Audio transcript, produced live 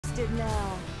wasted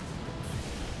now.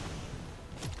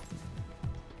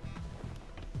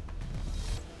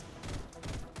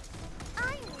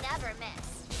 I never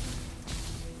miss.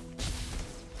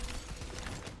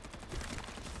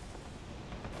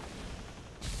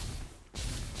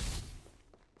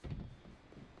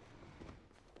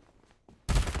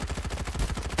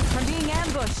 I'm being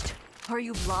ambushed. Are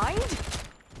you blind?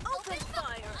 Open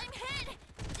fire! I'm hit!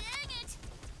 Dang it!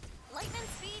 Lightning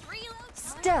speed reload.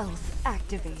 Stealth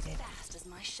activated. Fast as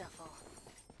my shuffle.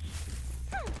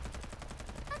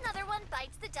 Another one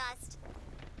bites the dust.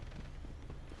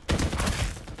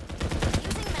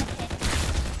 Using medkit.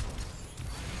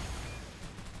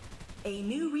 A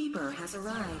new Reaper has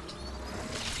arrived.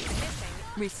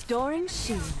 Restoring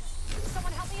shield.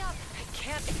 Someone help me up! I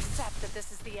can't accept that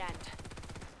this is the end.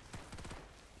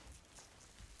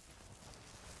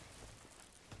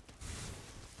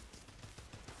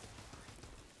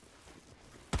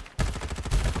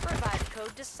 Revive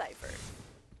code deciphered.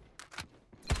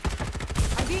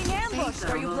 I'm being ambushed.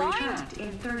 Are you Will blind? retract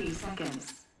in 30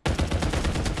 seconds.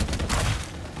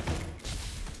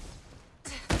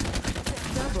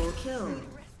 Double kill.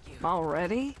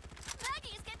 Already?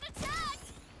 Maggie's getting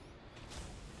attacked!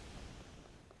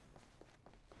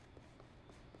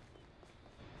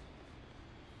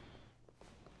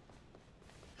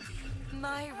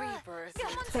 My rebirth.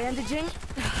 Bandaging.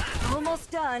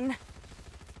 Almost done.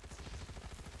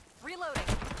 Reloading.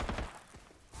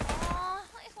 Aw,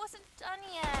 it wasn't done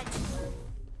yet.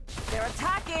 They're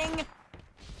attacking.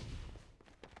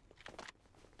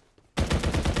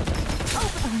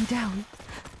 Oh, I'm down.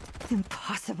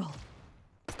 Impossible.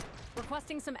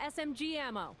 Requesting some SMG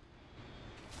ammo.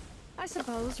 I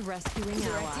suppose rescuing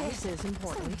allies is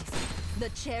important. The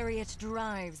chariot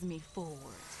drives me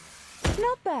forward.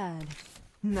 Not bad.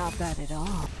 Not bad at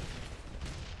all.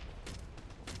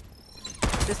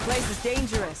 This place is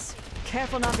dangerous.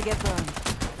 Careful not to get burned.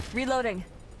 Reloading.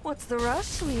 What's the rush,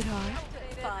 sweetheart?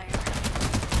 Fire.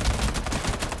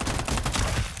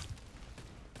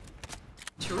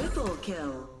 Triple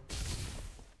kill.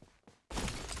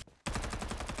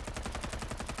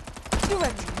 Do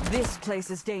it! This place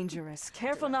is dangerous.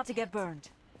 Careful not to get burned.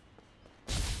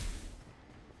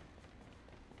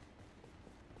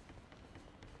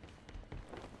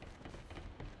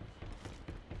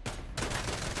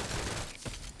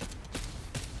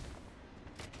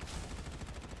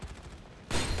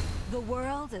 The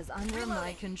world is under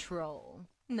my control.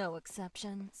 No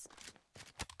exceptions.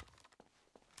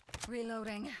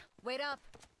 Reloading. Wait up.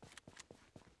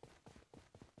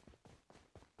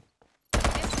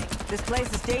 This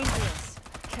place is dangerous.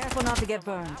 Careful not to get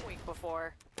burned. That week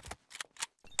before.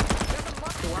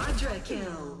 Quadra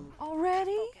kill.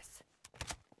 Already?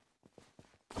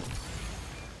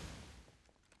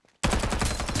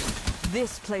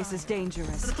 This place is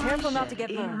dangerous. Supply Careful not to ship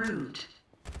get en burned. route.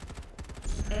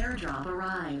 Airdrop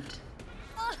arrived.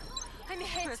 I'm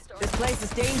hit. This place is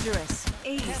dangerous.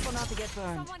 Ace. Careful not to get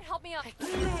burned. Someone help me up.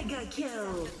 Mega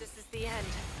kill. This is the end.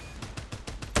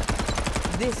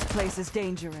 This place is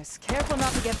dangerous. Careful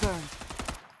not to get burned.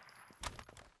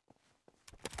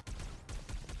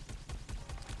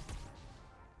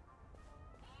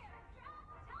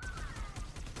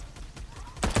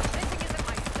 Missing isn't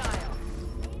my style.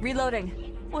 Reloading.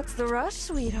 What's the rush,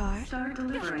 sweetheart? Start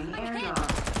delivering airdrop.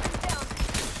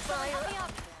 Help me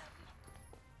up.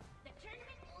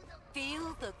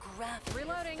 Feel the gravity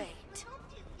Reloading. of fate.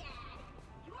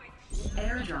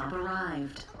 Airdrop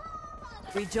arrived.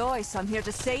 Rejoice, I'm here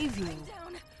to save you.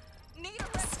 Down. Need a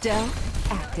rest.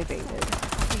 Stealth activated.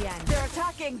 The end. They're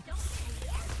attacking!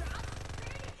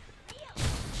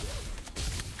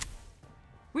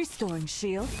 Restoring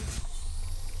shield.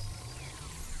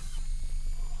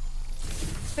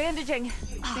 Bandaging.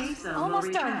 Safe zone will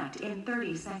Almost done. retract in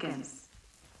 30 seconds.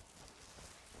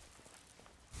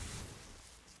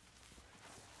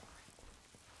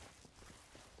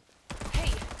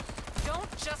 Hey,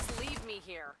 don't just leave me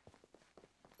here.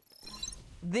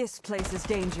 This place is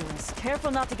dangerous.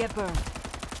 Careful not to get burned.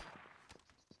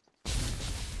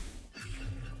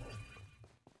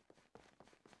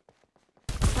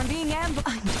 I'm being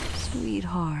ambushed.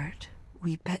 Sweetheart,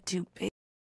 we bet too big.